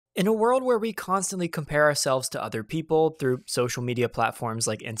In a world where we constantly compare ourselves to other people through social media platforms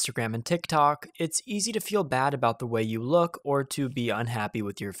like Instagram and TikTok, it's easy to feel bad about the way you look or to be unhappy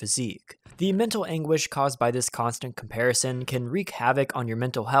with your physique. The mental anguish caused by this constant comparison can wreak havoc on your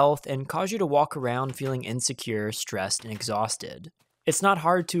mental health and cause you to walk around feeling insecure, stressed, and exhausted. It's not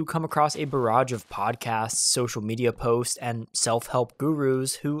hard to come across a barrage of podcasts, social media posts, and self help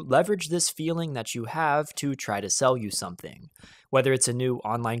gurus who leverage this feeling that you have to try to sell you something. Whether it's a new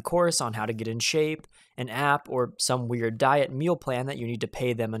online course on how to get in shape, an app, or some weird diet meal plan that you need to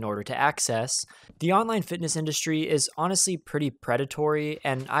pay them in order to access, the online fitness industry is honestly pretty predatory,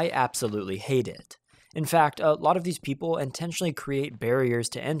 and I absolutely hate it. In fact, a lot of these people intentionally create barriers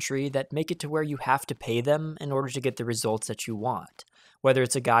to entry that make it to where you have to pay them in order to get the results that you want. Whether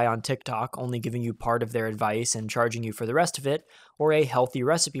it's a guy on TikTok only giving you part of their advice and charging you for the rest of it, or a healthy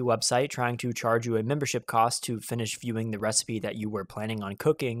recipe website trying to charge you a membership cost to finish viewing the recipe that you were planning on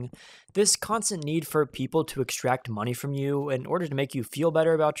cooking, this constant need for people to extract money from you in order to make you feel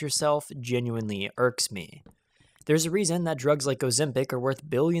better about yourself genuinely irks me. There's a reason that drugs like Ozempic are worth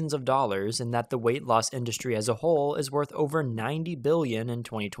billions of dollars and that the weight loss industry as a whole is worth over $90 billion in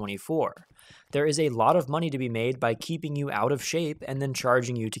 2024. There is a lot of money to be made by keeping you out of shape and then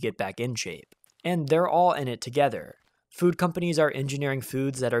charging you to get back in shape. And they're all in it together. Food companies are engineering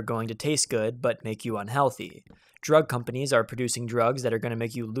foods that are going to taste good but make you unhealthy. Drug companies are producing drugs that are going to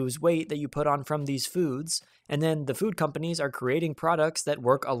make you lose weight that you put on from these foods, and then the food companies are creating products that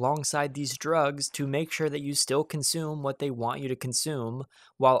work alongside these drugs to make sure that you still consume what they want you to consume,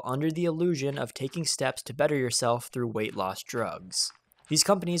 while under the illusion of taking steps to better yourself through weight loss drugs. These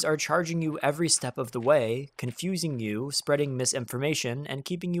companies are charging you every step of the way, confusing you, spreading misinformation, and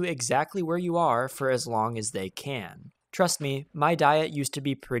keeping you exactly where you are for as long as they can. Trust me, my diet used to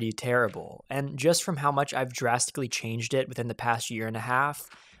be pretty terrible, and just from how much I've drastically changed it within the past year and a half,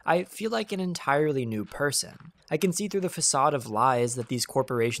 I feel like an entirely new person. I can see through the facade of lies that these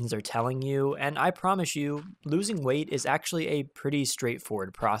corporations are telling you, and I promise you, losing weight is actually a pretty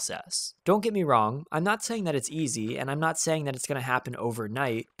straightforward process. Don't get me wrong, I'm not saying that it's easy, and I'm not saying that it's going to happen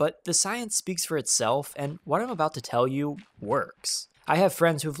overnight, but the science speaks for itself, and what I'm about to tell you works. I have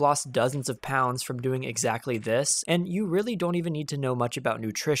friends who've lost dozens of pounds from doing exactly this, and you really don't even need to know much about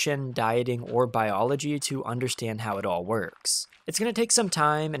nutrition, dieting, or biology to understand how it all works. It's going to take some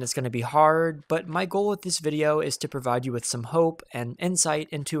time and it's going to be hard, but my goal with this video is to provide you with some hope and insight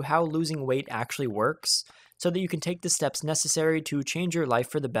into how losing weight actually works, so that you can take the steps necessary to change your life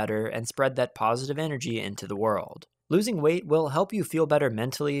for the better and spread that positive energy into the world. Losing weight will help you feel better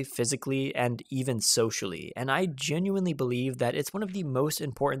mentally, physically, and even socially, and I genuinely believe that it's one of the most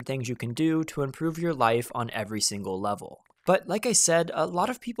important things you can do to improve your life on every single level. But like I said, a lot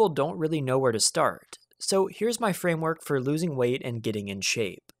of people don't really know where to start. So here's my framework for losing weight and getting in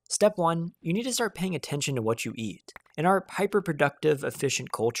shape. Step 1, you need to start paying attention to what you eat. In our hyper-productive,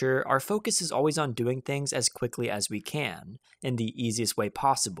 efficient culture, our focus is always on doing things as quickly as we can, in the easiest way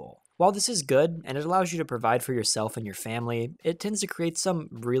possible. While this is good, and it allows you to provide for yourself and your family, it tends to create some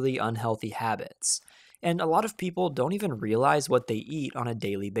really unhealthy habits. And a lot of people don't even realize what they eat on a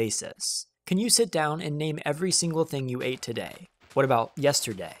daily basis. Can you sit down and name every single thing you ate today? What about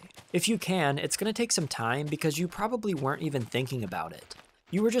yesterday? If you can, it's going to take some time because you probably weren't even thinking about it.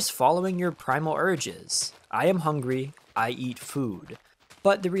 You were just following your primal urges. I am hungry, I eat food.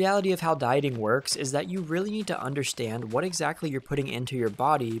 But the reality of how dieting works is that you really need to understand what exactly you're putting into your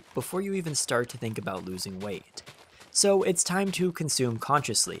body before you even start to think about losing weight. So it's time to consume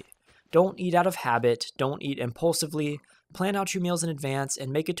consciously. Don't eat out of habit, don't eat impulsively, plan out your meals in advance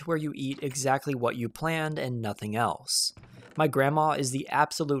and make it to where you eat exactly what you planned and nothing else. My grandma is the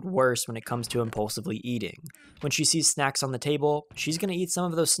absolute worst when it comes to impulsively eating. When she sees snacks on the table, she's going to eat some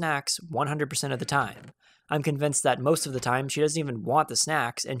of those snacks 100% of the time. I'm convinced that most of the time she doesn't even want the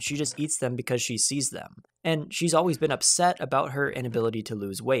snacks and she just eats them because she sees them. And she's always been upset about her inability to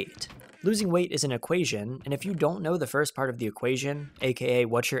lose weight. Losing weight is an equation, and if you don't know the first part of the equation, aka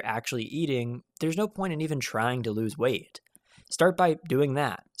what you're actually eating, there's no point in even trying to lose weight. Start by doing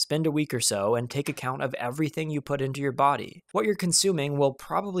that. Spend a week or so and take account of everything you put into your body. What you're consuming will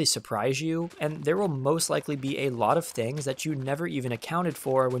probably surprise you, and there will most likely be a lot of things that you never even accounted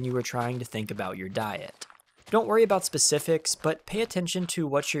for when you were trying to think about your diet. Don't worry about specifics, but pay attention to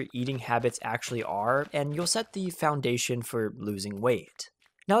what your eating habits actually are, and you'll set the foundation for losing weight.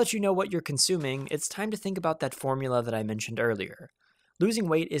 Now that you know what you're consuming, it's time to think about that formula that I mentioned earlier. Losing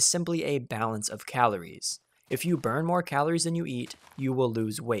weight is simply a balance of calories. If you burn more calories than you eat, you will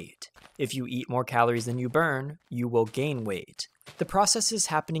lose weight. If you eat more calories than you burn, you will gain weight. The processes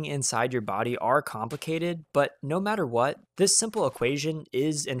happening inside your body are complicated, but no matter what, this simple equation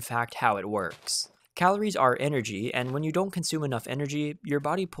is in fact how it works. Calories are energy, and when you don't consume enough energy, your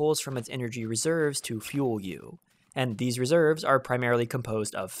body pulls from its energy reserves to fuel you. And these reserves are primarily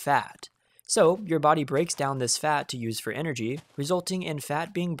composed of fat. So, your body breaks down this fat to use for energy, resulting in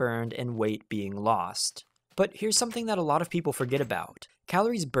fat being burned and weight being lost. But here's something that a lot of people forget about.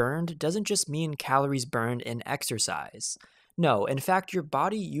 Calories burned doesn't just mean calories burned in exercise. No, in fact, your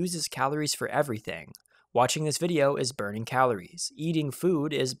body uses calories for everything. Watching this video is burning calories. Eating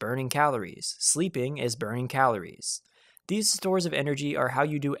food is burning calories. Sleeping is burning calories. These stores of energy are how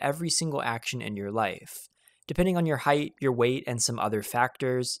you do every single action in your life. Depending on your height, your weight, and some other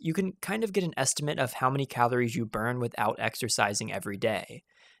factors, you can kind of get an estimate of how many calories you burn without exercising every day.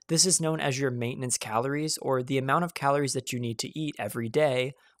 This is known as your maintenance calories, or the amount of calories that you need to eat every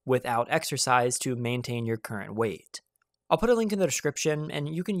day without exercise to maintain your current weight. I'll put a link in the description, and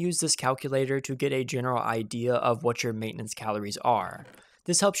you can use this calculator to get a general idea of what your maintenance calories are.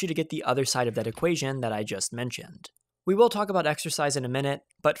 This helps you to get the other side of that equation that I just mentioned. We will talk about exercise in a minute,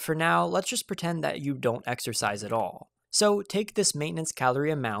 but for now, let's just pretend that you don't exercise at all. So take this maintenance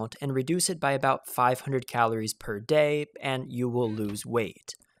calorie amount and reduce it by about 500 calories per day, and you will lose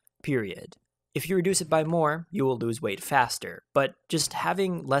weight. Period. If you reduce it by more, you will lose weight faster, but just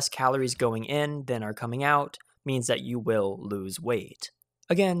having less calories going in than are coming out means that you will lose weight.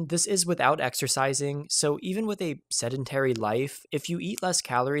 Again, this is without exercising, so even with a sedentary life, if you eat less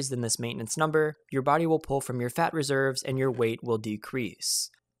calories than this maintenance number, your body will pull from your fat reserves and your weight will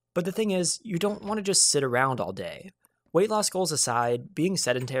decrease. But the thing is, you don't want to just sit around all day. Weight loss goals aside, being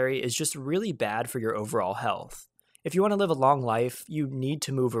sedentary is just really bad for your overall health. If you want to live a long life, you need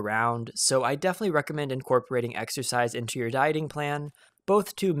to move around, so I definitely recommend incorporating exercise into your dieting plan,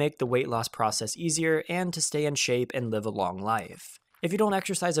 both to make the weight loss process easier and to stay in shape and live a long life. If you don't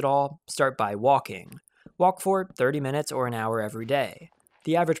exercise at all, start by walking. Walk for 30 minutes or an hour every day.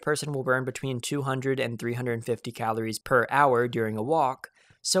 The average person will burn between 200 and 350 calories per hour during a walk,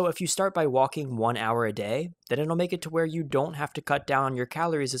 so if you start by walking 1 hour a day, then it'll make it to where you don't have to cut down on your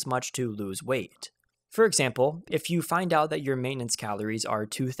calories as much to lose weight. For example, if you find out that your maintenance calories are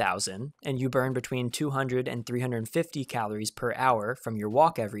 2,000 and you burn between 200 and 350 calories per hour from your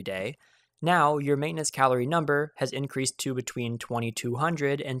walk every day, now your maintenance calorie number has increased to between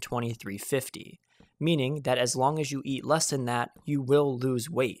 2,200 and 2,350, meaning that as long as you eat less than that, you will lose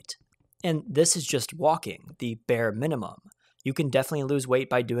weight. And this is just walking, the bare minimum. You can definitely lose weight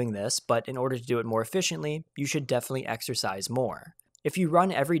by doing this, but in order to do it more efficiently, you should definitely exercise more. If you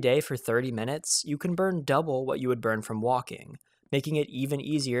run every day for 30 minutes, you can burn double what you would burn from walking, making it even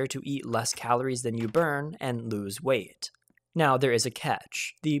easier to eat less calories than you burn and lose weight. Now, there is a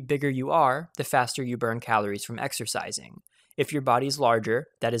catch. The bigger you are, the faster you burn calories from exercising. If your body is larger,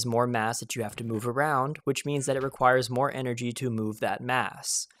 that is more mass that you have to move around, which means that it requires more energy to move that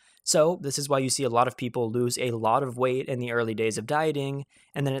mass. So, this is why you see a lot of people lose a lot of weight in the early days of dieting,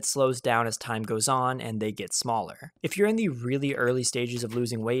 and then it slows down as time goes on and they get smaller. If you're in the really early stages of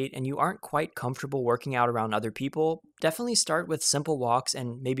losing weight and you aren't quite comfortable working out around other people, definitely start with simple walks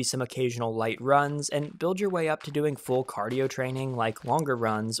and maybe some occasional light runs and build your way up to doing full cardio training like longer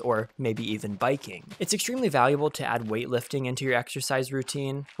runs or maybe even biking. It's extremely valuable to add weightlifting into your exercise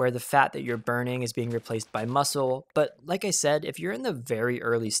routine, where the fat that you're burning is being replaced by muscle, but like I said, if you're in the very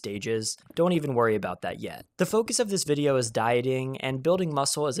early stages, don't even worry about that yet. The focus of this video is dieting, and building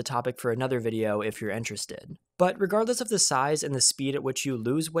muscle is a topic for another video if you're interested. But regardless of the size and the speed at which you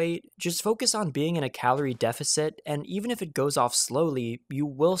lose weight, just focus on being in a calorie deficit, and even if it goes off slowly, you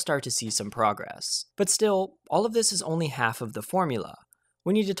will start to see some progress. But still, all of this is only half of the formula.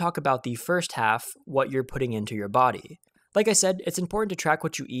 We need to talk about the first half, what you're putting into your body. Like I said, it's important to track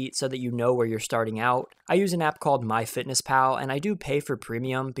what you eat so that you know where you're starting out. I use an app called MyFitnessPal, and I do pay for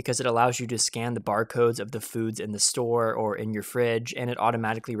premium because it allows you to scan the barcodes of the foods in the store or in your fridge, and it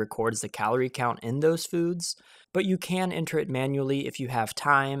automatically records the calorie count in those foods. But you can enter it manually if you have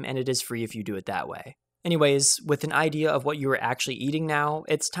time, and it is free if you do it that way. Anyways, with an idea of what you are actually eating now,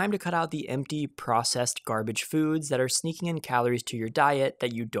 it's time to cut out the empty, processed garbage foods that are sneaking in calories to your diet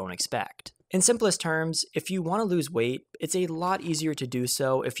that you don't expect. In simplest terms, if you want to lose weight, it's a lot easier to do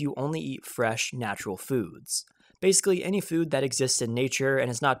so if you only eat fresh, natural foods. Basically, any food that exists in nature and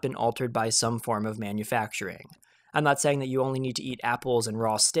has not been altered by some form of manufacturing. I'm not saying that you only need to eat apples and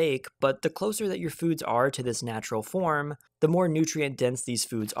raw steak, but the closer that your foods are to this natural form, the more nutrient dense these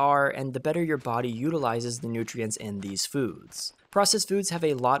foods are, and the better your body utilizes the nutrients in these foods. Processed foods have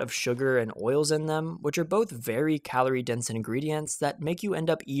a lot of sugar and oils in them, which are both very calorie-dense ingredients that make you end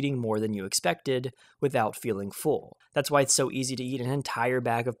up eating more than you expected without feeling full. That's why it's so easy to eat an entire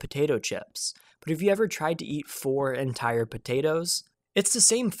bag of potato chips. But have you ever tried to eat 4 entire potatoes? It's the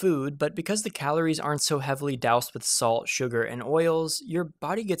same food, but because the calories aren't so heavily doused with salt, sugar, and oils, your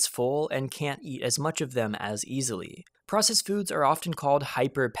body gets full and can't eat as much of them as easily. Processed foods are often called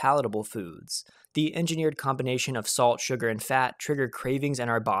hyperpalatable foods. The engineered combination of salt, sugar, and fat trigger cravings in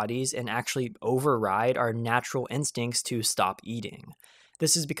our bodies and actually override our natural instincts to stop eating.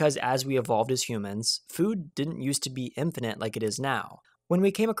 This is because as we evolved as humans, food didn't used to be infinite like it is now. When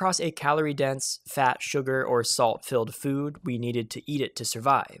we came across a calorie-dense, fat, sugar, or salt-filled food, we needed to eat it to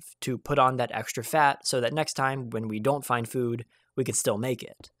survive, to put on that extra fat so that next time when we don't find food, we can still make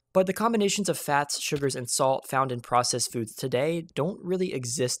it. But the combinations of fats, sugars, and salt found in processed foods today don't really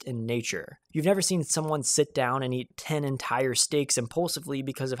exist in nature. You've never seen someone sit down and eat 10 entire steaks impulsively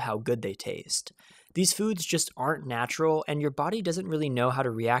because of how good they taste. These foods just aren't natural, and your body doesn't really know how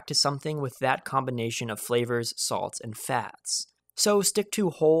to react to something with that combination of flavors, salts, and fats. So stick to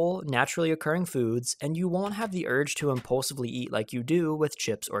whole, naturally occurring foods, and you won't have the urge to impulsively eat like you do with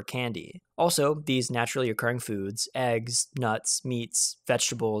chips or candy. Also, these naturally occurring foods, eggs, nuts, meats,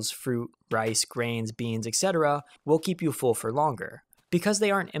 vegetables, fruit, rice, grains, beans, etc., will keep you full for longer. Because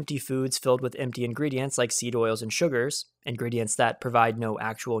they aren't empty foods filled with empty ingredients like seed oils and sugars, ingredients that provide no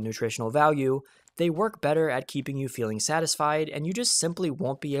actual nutritional value, they work better at keeping you feeling satisfied, and you just simply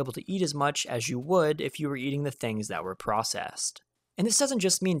won't be able to eat as much as you would if you were eating the things that were processed. And this doesn't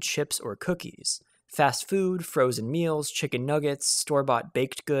just mean chips or cookies. Fast food, frozen meals, chicken nuggets, store-bought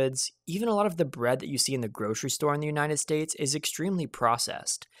baked goods, even a lot of the bread that you see in the grocery store in the United States is extremely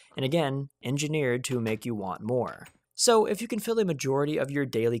processed, and again, engineered to make you want more. So if you can fill a majority of your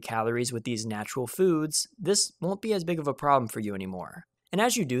daily calories with these natural foods, this won't be as big of a problem for you anymore. And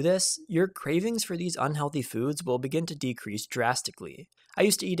as you do this, your cravings for these unhealthy foods will begin to decrease drastically. I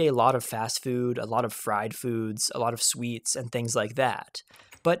used to eat a lot of fast food, a lot of fried foods, a lot of sweets, and things like that.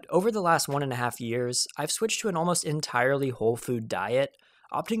 But over the last 1.5 years, I've switched to an almost entirely whole food diet,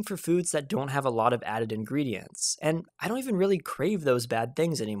 opting for foods that don't have a lot of added ingredients, and I don't even really crave those bad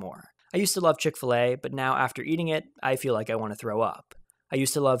things anymore. I used to love Chick-fil-A, but now after eating it, I feel like I want to throw up. I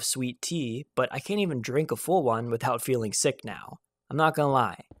used to love sweet tea, but I can't even drink a full one without feeling sick now. I'm not gonna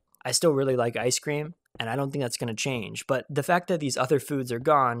lie, I still really like ice cream, and I don't think that's gonna change, but the fact that these other foods are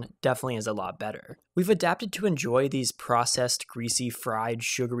gone definitely is a lot better. We've adapted to enjoy these processed, greasy, fried,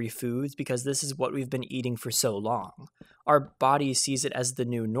 sugary foods because this is what we've been eating for so long. Our body sees it as the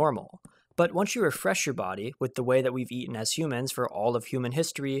new normal. But once you refresh your body with the way that we've eaten as humans for all of human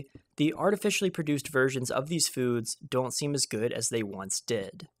history, the artificially produced versions of these foods don't seem as good as they once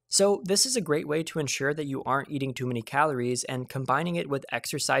did. So this is a great way to ensure that you aren't eating too many calories, and combining it with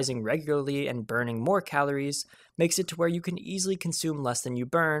exercising regularly and burning more calories makes it to where you can easily consume less than you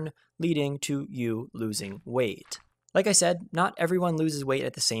burn, leading to you losing weight. Like I said, not everyone loses weight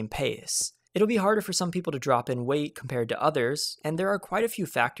at the same pace. It'll be harder for some people to drop in weight compared to others, and there are quite a few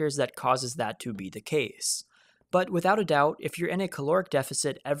factors that causes that to be the case. But without a doubt, if you're in a caloric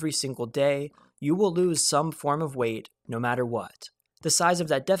deficit every single day, you will lose some form of weight no matter what. The size of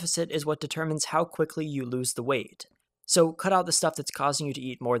that deficit is what determines how quickly you lose the weight. So cut out the stuff that's causing you to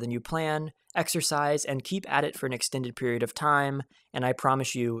eat more than you plan, exercise, and keep at it for an extended period of time, and I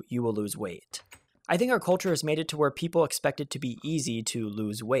promise you, you will lose weight. I think our culture has made it to where people expect it to be easy to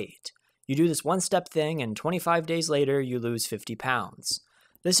lose weight. You do this one-step thing, and 25 days later, you lose 50 pounds.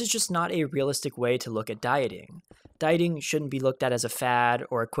 This is just not a realistic way to look at dieting. Dieting shouldn't be looked at as a fad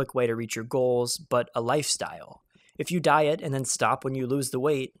or a quick way to reach your goals, but a lifestyle. If you diet and then stop when you lose the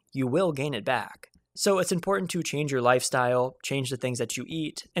weight, you will gain it back. So it's important to change your lifestyle, change the things that you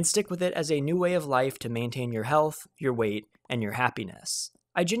eat, and stick with it as a new way of life to maintain your health, your weight, and your happiness.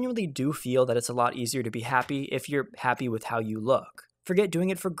 I genuinely do feel that it's a lot easier to be happy if you're happy with how you look. Forget doing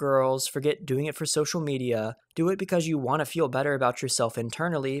it for girls, forget doing it for social media, do it because you want to feel better about yourself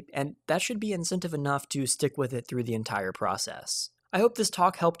internally, and that should be incentive enough to stick with it through the entire process. I hope this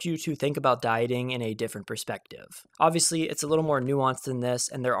talk helped you to think about dieting in a different perspective. Obviously, it's a little more nuanced than this,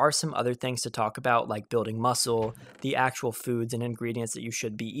 and there are some other things to talk about like building muscle, the actual foods and ingredients that you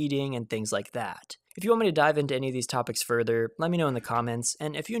should be eating, and things like that. If you want me to dive into any of these topics further, let me know in the comments,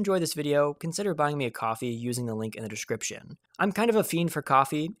 and if you enjoy this video, consider buying me a coffee using the link in the description. I'm kind of a fiend for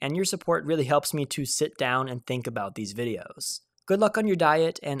coffee, and your support really helps me to sit down and think about these videos. Good luck on your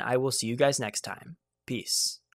diet, and I will see you guys next time. Peace.